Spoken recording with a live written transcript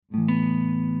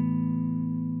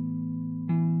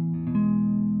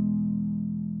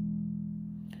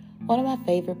One of my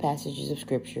favorite passages of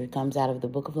scripture comes out of the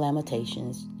book of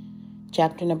Lamentations,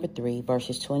 chapter number 3,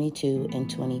 verses 22 and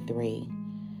 23.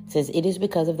 It says, "It is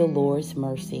because of the Lord's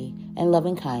mercy and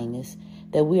loving kindness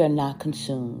that we are not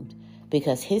consumed,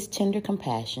 because his tender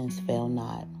compassions fail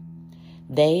not.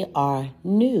 They are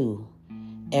new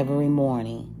every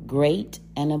morning. Great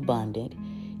and abundant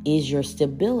is your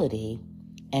stability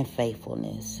and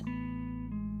faithfulness."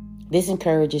 This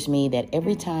encourages me that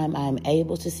every time I am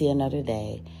able to see another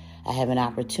day, I have an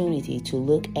opportunity to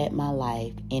look at my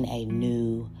life in a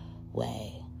new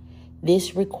way.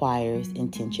 This requires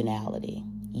intentionality.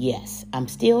 Yes, I'm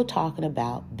still talking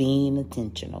about being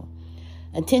intentional.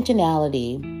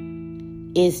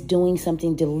 Intentionality is doing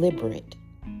something deliberate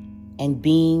and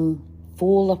being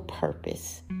full of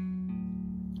purpose.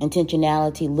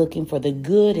 Intentionality, looking for the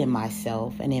good in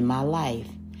myself and in my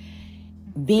life.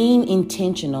 Being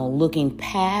intentional, looking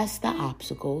past the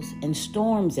obstacles and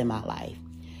storms in my life.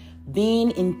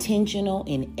 Being intentional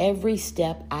in every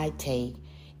step I take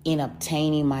in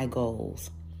obtaining my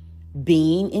goals.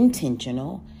 Being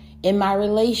intentional in my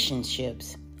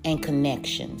relationships and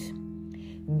connections.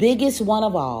 Biggest one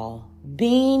of all,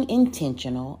 being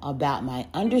intentional about my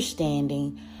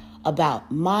understanding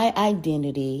about my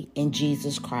identity in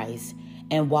Jesus Christ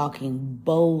and walking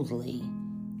boldly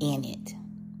in it.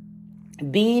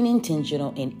 Being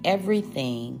intentional in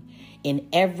everything, in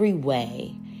every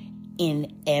way,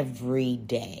 in every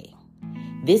day.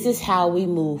 This is how we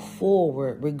move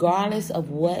forward regardless of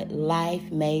what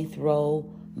life may throw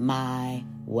my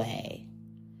way.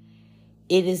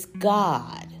 It is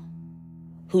God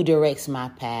who directs my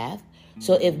path.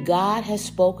 So if God has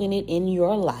spoken it in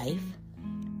your life,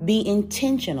 be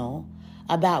intentional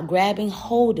about grabbing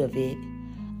hold of it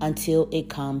until it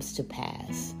comes to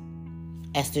pass.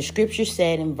 As the scripture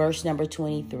said in verse number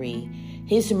 23,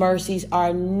 his mercies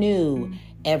are new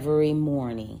every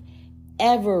morning.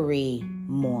 Every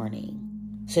morning.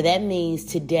 So that means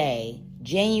today,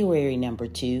 January number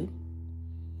 2,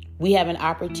 we have an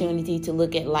opportunity to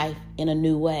look at life in a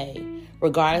new way.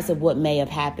 Regardless of what may have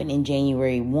happened in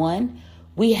January 1,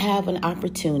 we have an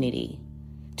opportunity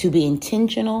to be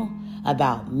intentional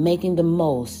about making the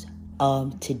most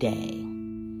of today.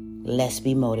 Let's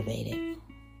be motivated.